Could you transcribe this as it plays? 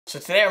So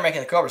today we're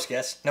making the Cobra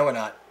skits. No, we're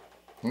not.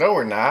 No,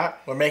 we're not.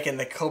 We're making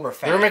the Cobra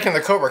Fang. We're making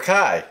the Cobra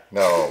Kai.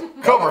 No.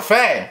 Cobra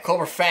Fang.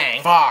 Cobra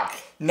Fang. Fuck.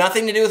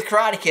 Nothing to do with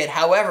Karate Kid.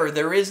 However,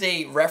 there is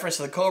a reference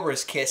to the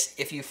Cobra's kiss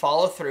if you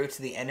follow through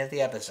to the end of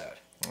the episode.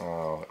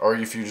 Oh, or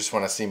if you just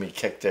want to see me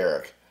kick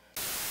Derek.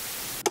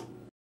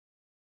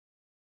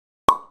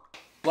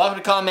 Welcome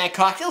to Common Man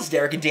Cocktails.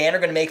 Derek and Dan are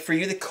going to make for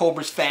you the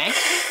Cobra's Fang.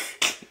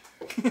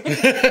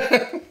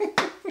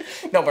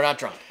 No, we're not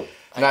drunk.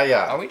 Not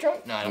yet. Are we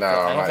drunk? No, I don't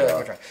not feel yet. like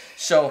we're drunk.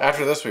 So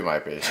after this, we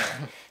might be.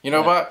 You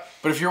know what?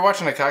 But if you're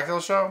watching a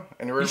cocktail show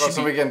and you're worried about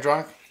somebody getting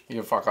drunk, you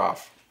can fuck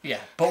off. Yeah,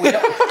 but we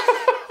don't.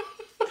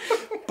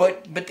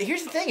 But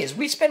here's the thing: is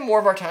we spend more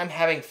of our time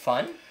having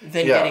fun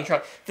than getting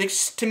drunk.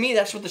 To me,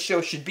 that's what the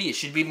show should be. It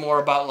should be more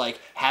about like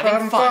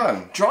having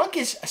fun. Drunk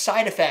is a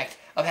side effect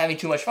of having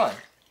too much fun,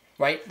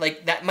 right?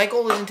 Like that. My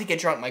goal isn't to get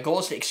drunk. My goal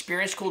is to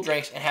experience cool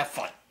drinks and have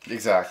fun.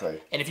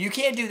 Exactly. And if you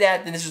can't do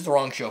that, then this is the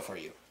wrong show for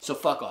you. So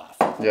fuck off.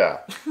 Yeah.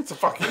 It's a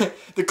fucking...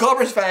 The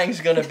Cobra's Fang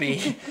is going to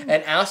be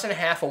an ounce and a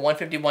half of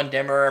 151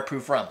 Demerara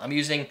proof rum. I'm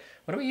using...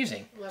 What are we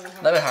using?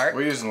 Lemon Hart.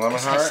 We're using Lemon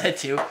Hart? I said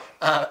to.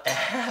 A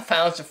half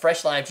ounce of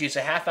fresh lime juice,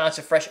 a half ounce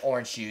of fresh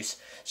orange juice.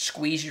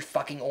 Squeeze your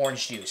fucking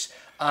orange juice.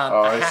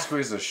 I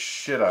squeezed the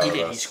shit out of it. He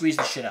did. He squeezed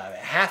the shit out of it.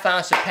 A half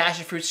ounce of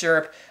passion fruit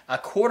syrup. A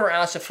quarter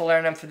ounce of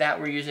Falernum. For that,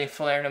 we're using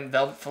Falernum,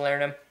 Velvet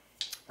Falernum.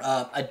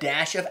 A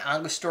dash of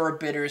Angostura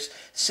bitters,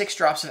 6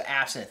 drops of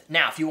absinthe.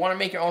 Now, if you want to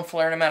make your own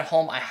Falernum at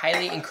home, I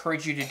highly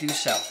encourage you to do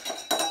so.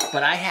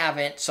 But I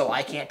haven't, so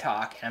I can't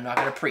talk, and I'm not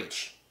going to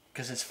preach,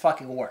 because it's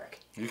fucking work.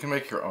 You can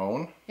make your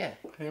own? Yeah.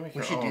 How do you make we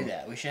your should own? do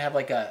that. We should have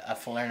like a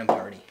Falernum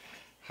party.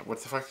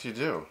 What the fuck do you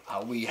do?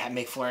 We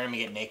make Falernum and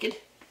get naked?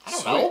 I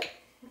don't know.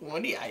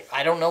 What do you,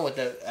 I don't know what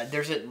the...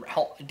 there's a...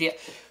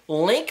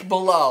 link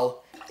below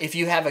if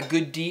you have a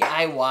good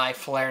DIY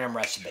Falernum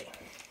recipe.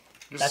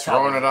 Just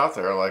throwing it out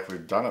there like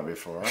we've done it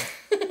before.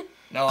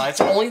 No, that's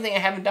the only thing I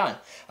haven't done.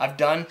 I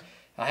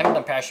haven't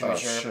done passion fruit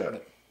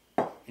syrup.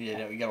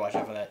 Shit. You gotta watch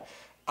out for that.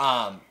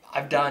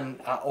 I've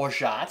done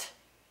orgeat,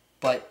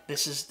 but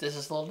this is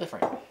a little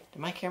different. Did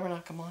my camera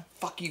not come on?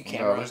 Fuck you,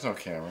 camera. No, there's no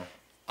camera.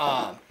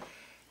 How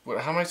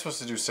am I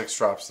supposed to do 6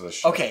 drops of this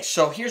shit? Okay,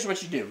 so here's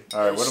what you do.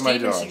 All right, what am I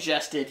doing? Steven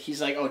suggested,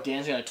 he's like, oh,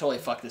 Dan's gonna totally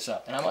fuck this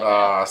up. And I'm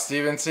like,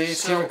 Steven,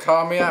 Steven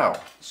called me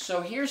out. So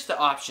here's the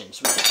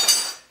options.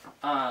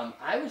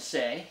 I would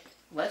say,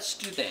 let's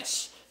do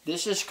this.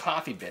 This is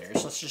coffee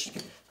bitters. Let's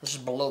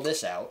just blow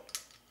this out.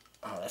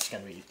 Oh, that's too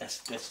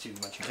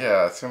much.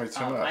 Yeah, it's gonna be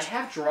too much. I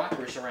have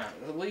droppers around.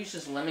 We'll use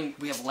this lemon.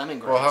 We have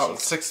lemongrass. Well,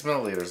 6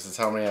 milliliters is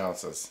how many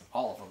ounces?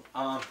 All of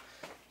them.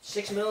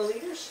 6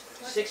 milliliters.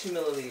 6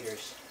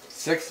 milliliters.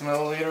 6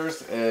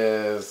 milliliters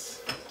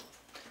is.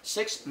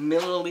 6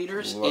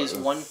 milliliters is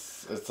one.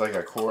 It's like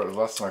a quarter,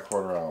 less than a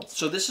quarter ounce.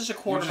 So this is a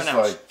quarter of an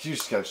ounce. You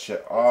just got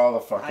shit all the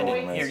fuck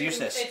over me. Here, use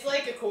this. It's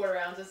like a quarter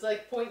ounce. It's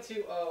like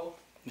 0.20.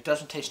 It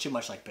doesn't taste too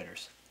much like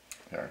bitters.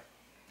 Here.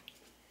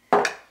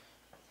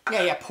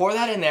 Yeah, pour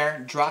that in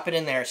there, drop it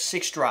in there,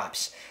 6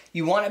 drops.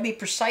 You want to be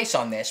precise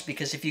on this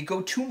because if you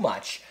go too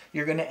much,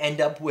 you're going to end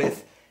up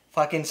with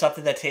fucking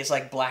something that tastes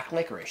like black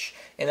licorice.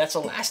 And that's the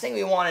last thing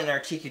we want in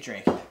our Tiki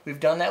drink. We've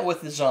done that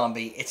with the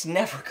zombie. It's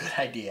never a good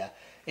idea.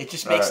 It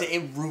just makes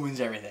it ruins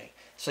everything.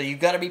 So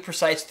you've got to be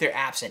precise with your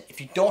absinthe. If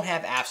you don't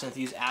have absinthe,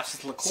 use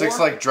absinthe liqueur. 6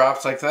 like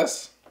drops like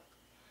this?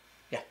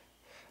 Yeah.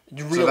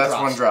 So that's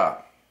drops. 1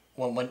 drop.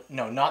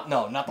 No, not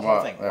the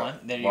whole thing. One,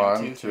 there you go.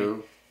 2, 3,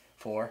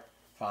 4,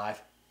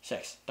 5,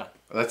 6. Done.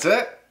 That's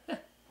it? Yeah.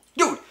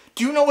 Dude,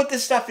 do you know what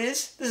this stuff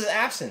is? This is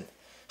absinthe.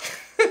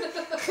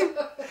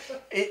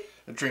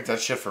 I drink that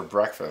shit for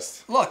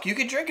breakfast. Look, you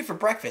can drink it for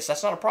breakfast.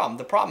 That's not a problem.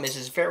 The problem is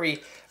it's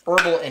very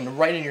herbal and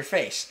right in your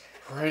face.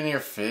 Right in your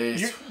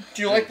face.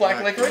 Do you like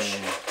black licorice?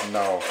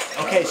 No.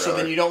 Okay, so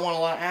then you don't want a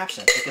lot of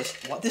absinthe because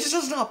this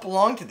does not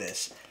belong to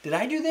this. Did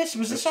I do this?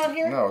 Was this on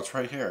here? No, it's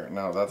right here.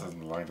 No, that doesn't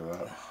belong to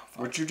that.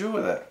 What'd you do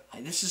with it?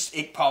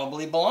 It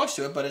probably belongs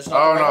to it, but it's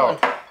not the right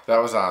one. That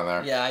was on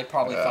there. Yeah, I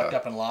probably fucked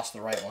up and lost the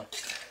right one.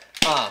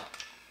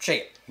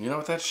 Shake it. You know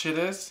what that shit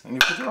is? And you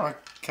put the wrong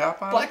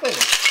cap on black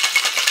licorice.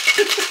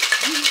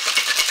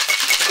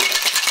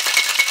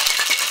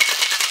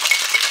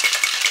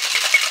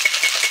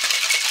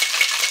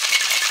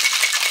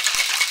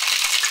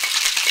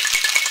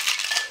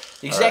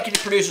 The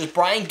executive producer is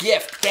Brian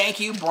Gift. Thank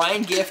you,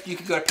 Brian Gift. You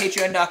can go to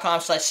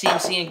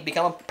patreon.com/CMC and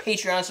become a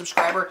Patreon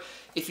subscriber.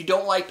 If you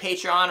don't like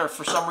Patreon or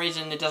for some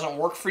reason it doesn't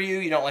work for you,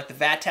 you don't like the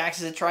VAT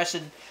taxes it tries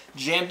to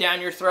jam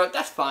down your throat,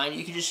 that's fine.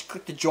 You can just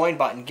click the join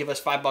button, give us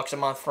 $5 a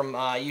month from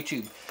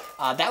YouTube.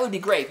 That would be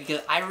great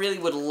because I really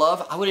would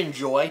I would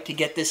enjoy to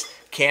get this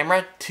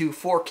camera to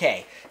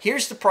 4K.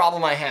 Here's the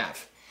problem I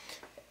have.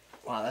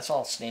 Wow, that's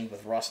all stained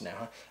with rust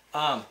now,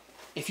 huh?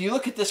 If you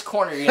look at this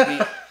corner, you're going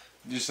to be...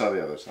 You saw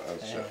the other side.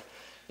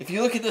 If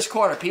you look at this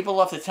corner, people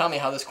love to tell me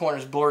how this corner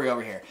is blurry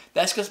over here.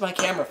 That's because my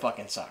camera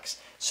fucking sucks.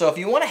 So if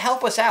you want to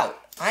help us out,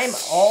 I'm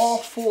all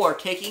for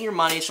taking your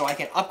money so I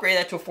can upgrade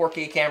that to a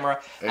 4K camera.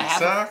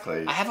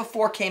 Exactly. I have a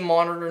 4K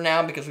monitor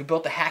now because we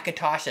built a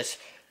Hackintosh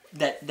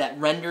that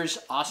renders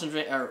awesome,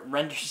 or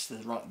renders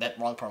that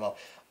wrong promo,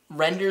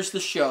 renders the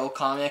show,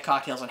 Calling It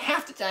Cocktails, on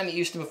half the time it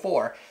used to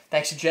before,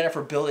 thanks to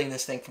Jennifer building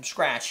this thing from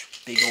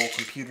scratch. Big old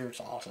computer, it's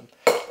awesome.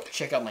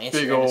 Check out my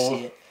Instagram to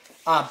see it.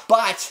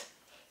 But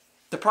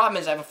the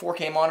problem is I have a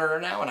 4K monitor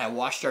now, and I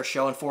watched our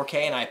show in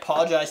 4K, and I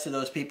apologize to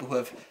those people who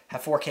have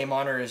 4K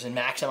monitors and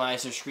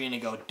maximize their screen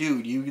and go,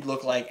 dude, you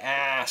look like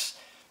ass.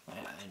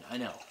 I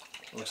know.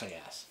 It looks like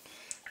ass.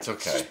 It's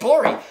okay. It's just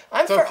blurry.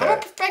 I'm okay. a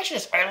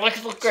perfectionist. I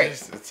look great.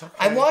 Jeez, it's okay.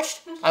 I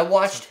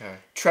watched okay.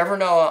 Trevor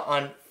Noah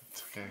on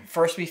Okay.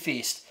 First We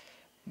Feast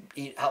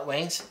eat hot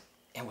wings.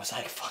 It was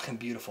like fucking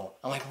beautiful.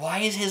 I'm like, why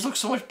is his look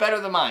so much better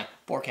than mine?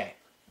 4K.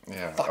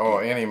 Yeah. Fuck oh,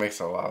 you. and he makes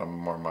a lot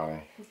more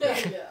money.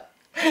 Yeah.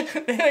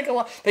 They make a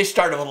lot. They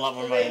started with a lot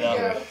more money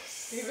though.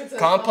 Steven says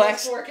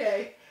Complex? almost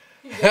 4K.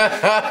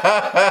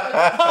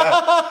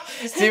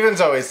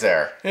 Steven's always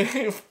there.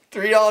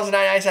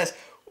 $3.99,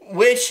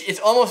 which is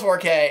almost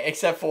 4K,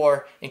 except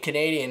for in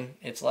Canadian,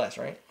 it's less,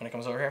 right? When it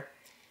comes over here,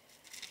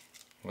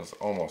 It was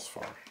almost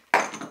 4.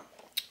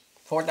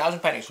 4,000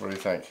 pennies. What do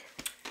you think?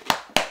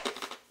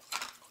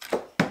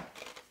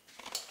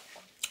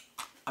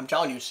 I'm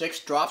telling you, 6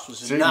 drops was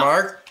See, enough.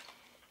 Mark?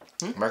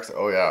 Mark's,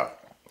 oh yeah.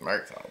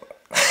 Mark's all about.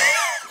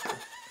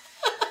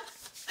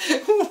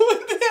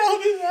 What the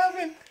hell just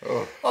happened?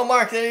 Oh,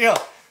 Mark, there you go.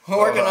 We're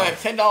working on it.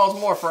 $10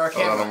 more for our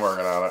camera. I'm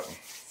working on it.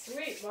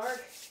 Sweet,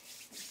 Mark.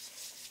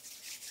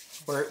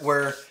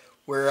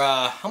 We're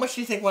how much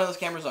do you think one of those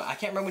cameras are? I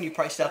can't remember when you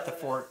priced out the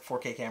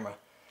 4K camera.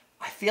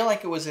 I feel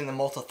like it was in the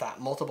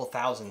multiple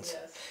thousands.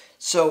 Yes.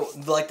 So,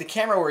 like the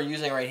camera we're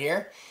using right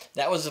here,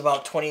 that was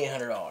about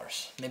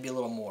 $2,800, maybe a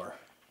little more.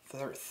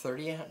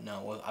 30?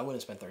 No, well, I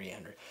wouldn't spend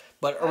 $3,800,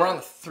 but around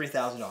the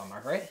 $3,000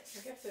 mark, right?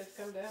 I guess it's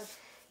come down.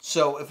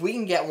 So, if we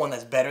can get one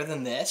that's better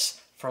than this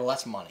for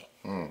less money,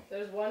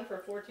 There's one for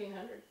 $1,400. I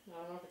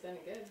don't know if it's any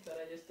good, but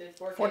I just did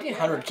 4K.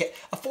 $1,400.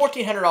 A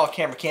 $1,400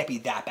 camera can't be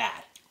that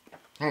bad.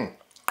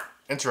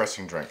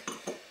 Interesting drink.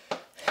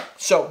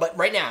 So, but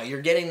right now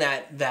you're getting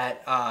that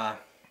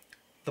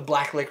the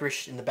black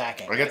licorice in the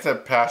back end. I get the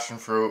passion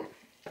fruit.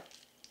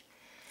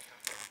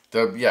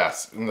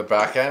 Yes, in the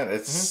back end,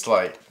 it's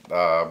slight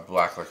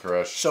black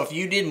licorice. So if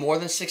you did more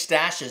than 6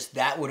 dashes,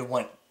 that would have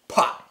went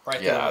pop right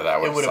there. Yeah,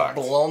 that would have It would have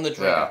blown the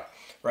drink up,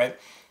 right?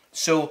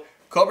 So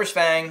Cobra's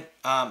Fang,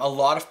 a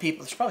lot of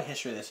people. There's probably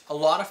history of this. A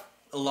lot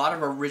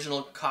of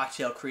original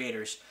cocktail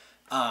creators,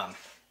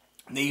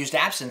 they used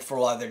absinthe for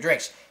a lot of their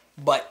drinks,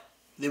 but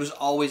it was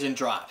always in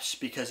drops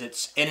because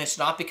it's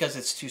not because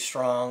it's too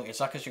strong. It's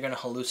not because you're going to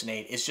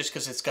hallucinate. It's just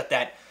because it's got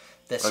the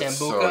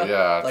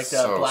sambuca, like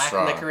the black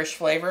strong. licorice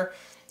flavor.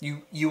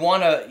 You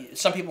want to.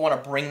 Some people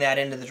want to bring that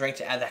into the drink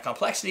to add that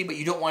complexity, but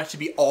you don't want it to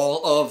be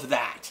all of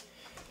that.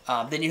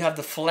 Then you have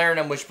the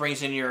Falernum, which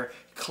brings in your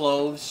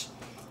cloves,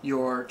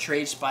 your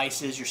trade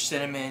spices, your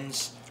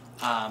cinnamons,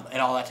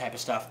 and all that type of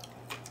stuff.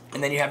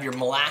 And then you have your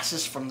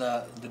molasses from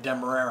the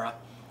Demerara,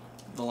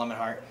 the lemon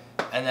heart,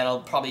 and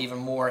then probably even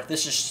more.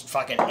 This just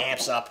fucking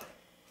amps up.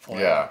 Falernum.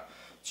 Yeah.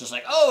 It's just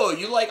like, oh,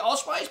 you like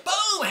allspice?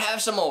 Boom,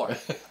 have some more.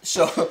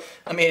 So,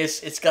 I mean,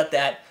 it's got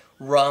that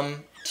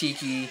rum,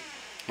 tiki,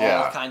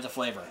 all kinds of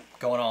flavor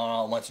going on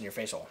all at once in your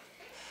face hole.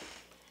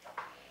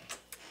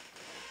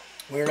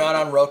 We're not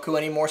on Roku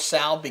anymore,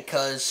 Sal,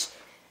 because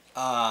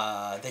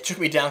they took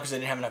me down because they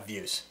didn't have enough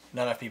views.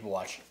 Not enough people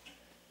watch.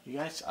 You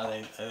guys, are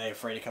they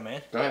afraid to come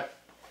in? Go ahead.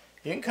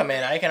 You can come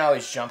in. I can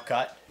always jump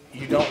cut.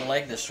 You don't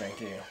like this drink,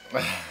 do you?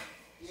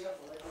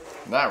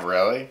 Not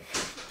really.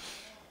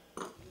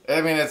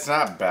 I mean, it's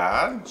not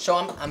bad. So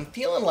I'm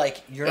feeling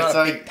like you're not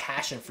a big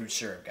passion fruit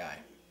syrup guy.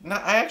 No,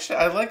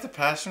 I like the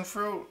passion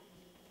fruit.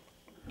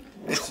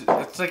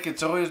 It's like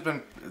it's always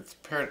been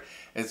paired.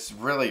 It's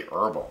really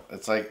herbal.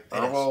 It's like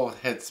herbal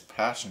hits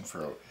passion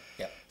fruit.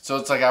 Yeah. So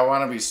it's like I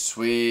want to be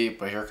sweet,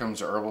 but here comes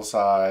the herbal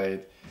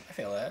side. I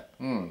feel that.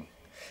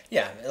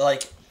 Yeah,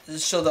 like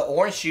so the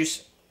orange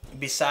juice,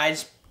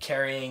 besides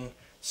carrying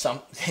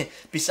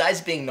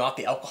besides being not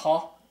the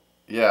alcohol.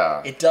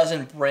 Yeah. It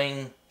doesn't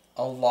bring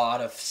a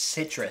lot of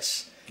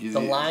citrus. The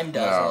lime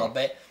does a little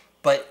bit,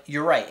 but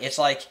you're right. It's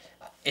like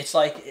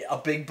a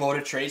big boat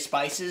of trade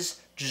spices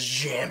just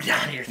jammed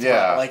down your throat.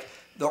 Yeah. Like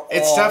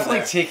it's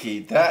definitely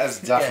tiki. That is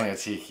definitely a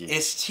tiki.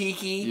 It's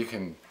tiki.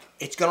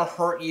 It's gonna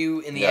hurt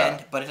you in the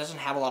end, but it doesn't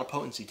have a lot of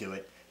potency to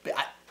it. But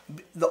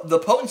the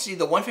potency,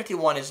 the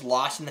 151 is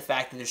lost in the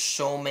fact that there's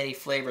so many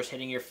flavors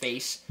hitting your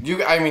face.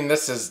 I mean,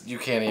 you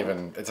can't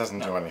even. It doesn't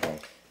do anything.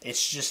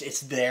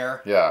 It's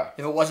there. Yeah.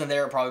 If it wasn't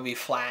there, it'd probably be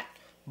flat.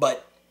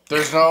 But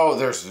there's no.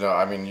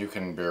 I mean, you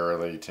can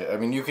barely. I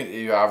mean,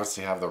 you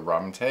obviously have the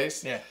rum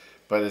taste. Yeah.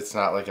 But it's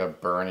not like a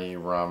Bernie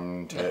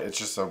rum taste. It's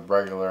just a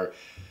regular.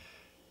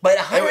 But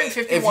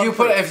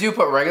 151. If you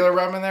put regular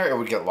rum in there, it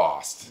would get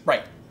lost.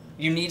 Right.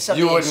 You need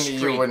something.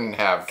 You wouldn't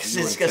have. Because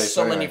it's got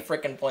so many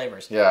freaking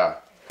flavors. Yeah.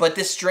 But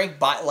this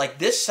drink, like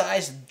this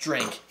size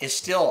drink, is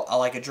still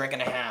like a drink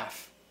and a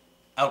half,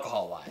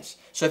 alcohol-wise.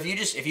 So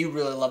if you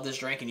really love this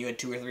drink and you had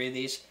 2 or 3 of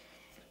these,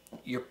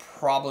 you're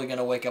probably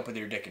gonna wake up with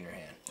your dick in your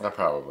hand.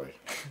 Probably.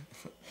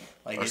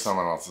 Like or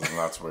someone else's, and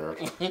that's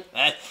weird.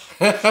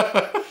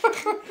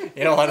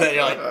 You don't want that.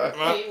 You're like,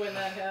 I hate when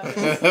that happens.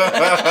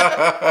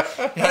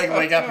 you like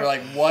wake up. You're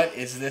like, what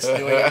is this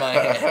doing in my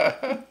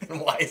hand?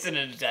 And why isn't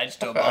it attached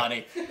to a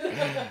body?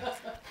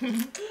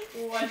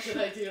 What did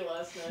I do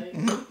last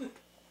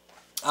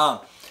night?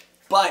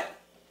 But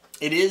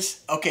it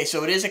is okay.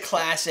 So it is a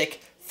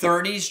classic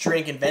 30s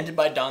drink invented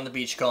by Don the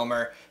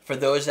Beachcomber. For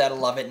those that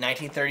love it,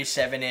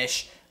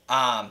 1937-ish.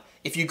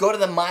 If you go to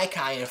the Mai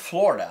Kai in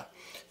Florida,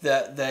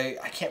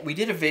 we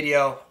did a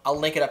video. I'll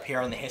link it up here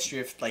on the history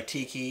of like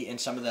Tiki and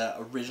some of the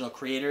original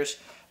creators.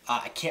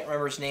 I can't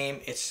remember his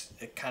name. It's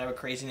kind of a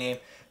crazy name.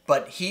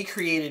 But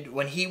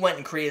when he went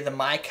and created the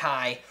Mai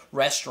Kai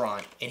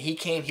restaurant, and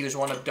he was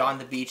one of Don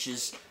the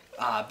Beach's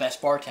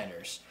best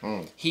bartenders.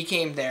 He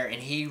came there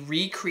and he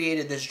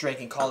recreated this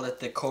drink and called it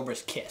the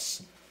Cobra's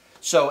Kiss.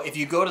 So if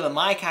you go to the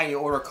Mai Kai, you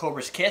order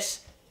Cobra's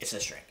Kiss, it's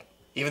this drink.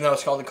 Even though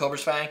it's called the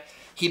Cobra's Fang,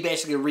 he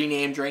basically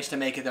renamed drinks to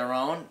make it their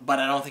own, but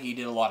I don't think he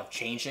did a lot of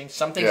changing.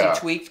 Some things he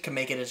tweaked to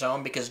make it his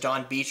own because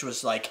Don Beach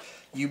was like,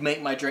 you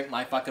make my drink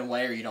my fucking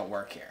way or you don't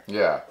work here.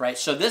 Yeah. Right?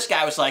 So this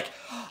guy was like,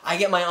 I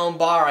get my own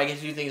bar, I get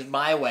to do things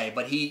my way,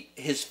 but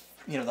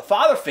the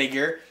father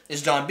figure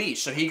is Don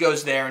Beach. So he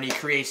goes there and he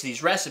creates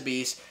these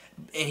recipes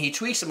and he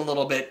tweaks them a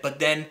little bit, but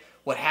then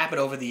what happened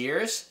over the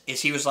years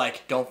is he was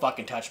like, don't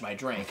fucking touch my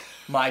drink.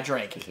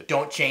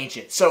 Don't change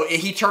it. So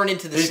he turned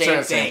into the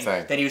same thing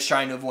that he was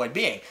trying to avoid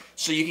being.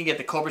 So you can get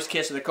the Cobra's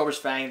Kiss or the Cobra's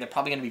Fang. They're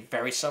probably going to be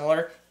very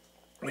similar,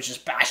 which is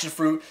passion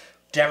fruit,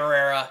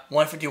 Demerara,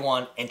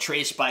 151, and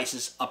trace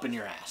spices up in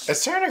your ass.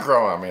 It's starting to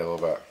grow on me a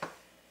little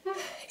bit.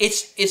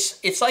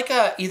 It's like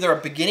either a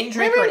beginning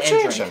drink or an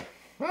end drink.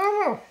 I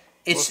don't know.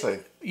 We'll see.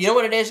 You know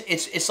what it is?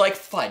 It's like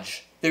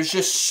fudge. There's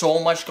just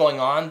so much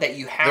going on that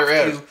you have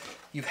to...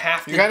 You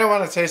kind of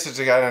want to taste it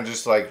together and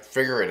just like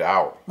figure it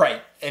out. Right.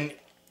 And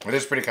it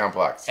is pretty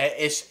complex.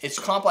 It's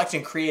complex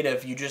and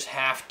creative. You just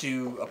have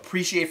to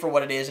appreciate for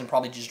what it is and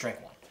probably just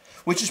drink one.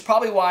 Which is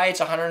probably why it's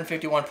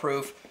 151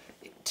 proof.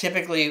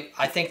 Typically,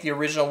 I think the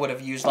original would have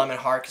used lemon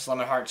hart because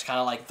lemon hart is kind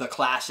of like the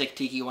classic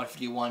Tiki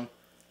 151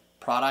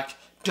 product.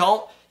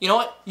 You know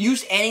what?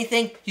 Use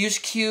anything.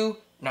 Use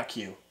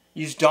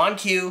Use Don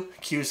Q.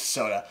 Q's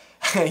soda.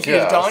 Use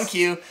Don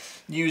Q.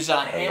 Use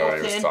Hamilton. I know what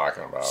he was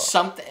talking about.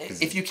 Something.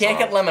 If you can't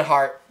get lemon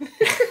heart,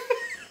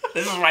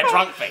 this is my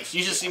drunk face.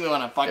 You just see me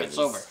when I'm fucking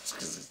sober. It's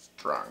because he's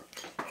drunk.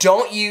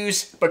 Don't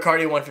use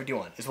Bacardi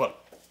 151.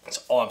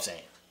 That's all I'm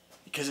saying.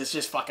 Because it's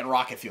just fucking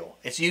rocket fuel.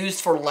 It's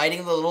used for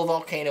lighting the little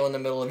volcano in the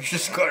middle of your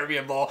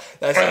scorpion ball.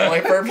 That's the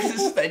only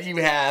purpose that you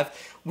have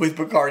with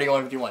Bacardi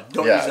 151.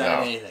 Don't use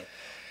that in anything.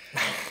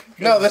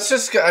 No, that's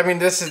just. I mean,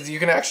 you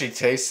can actually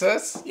taste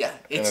this. Yeah,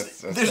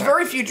 there's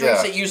very few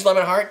drinks that use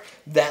lemon heart.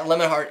 That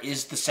lemon heart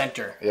is the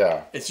center.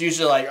 Yeah, it's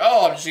usually like,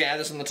 oh, I'm just gonna add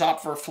this on the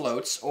top for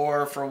floats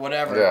or for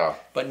whatever. Yeah,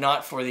 but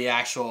not for the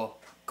actual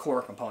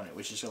core component,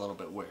 which is a little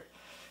bit weird.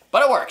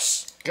 But it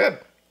works. Good.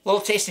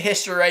 Little taste of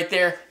history right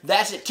there.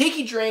 That's it.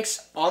 Tiki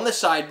drinks on the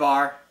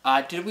sidebar.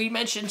 Did we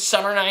mention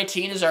Summer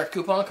 19 is our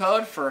coupon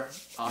code for?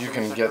 You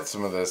can get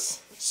some of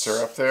this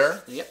syrup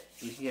there. Yep.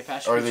 You can get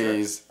past or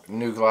these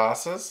new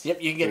glasses.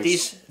 Yep, you can get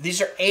these.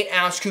 These are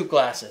 8-ounce Coupe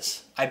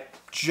Glasses. I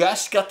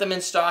just got them in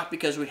stock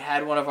because we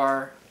had one of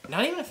our,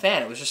 not even a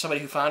fan, it was just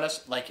somebody who found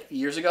us like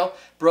years ago,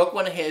 broke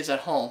one of his at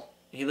home.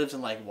 He lives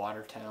in like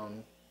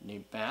Watertown,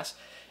 New Mass.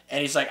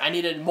 And he's like, I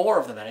needed more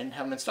of them. I didn't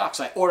have them in stock.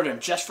 So I ordered them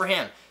just for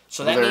him.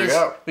 So that means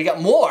we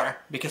got more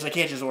because I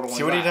can't just order one.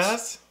 See what he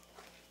does?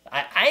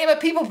 I am a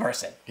people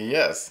person. He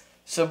is.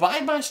 So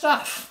buy my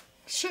stuff.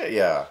 Shit,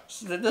 yeah.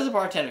 So there's a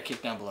bartender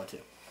kick down below too.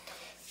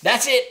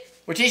 That's it.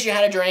 We're teaching you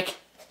how to drink.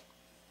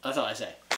 That's all I say.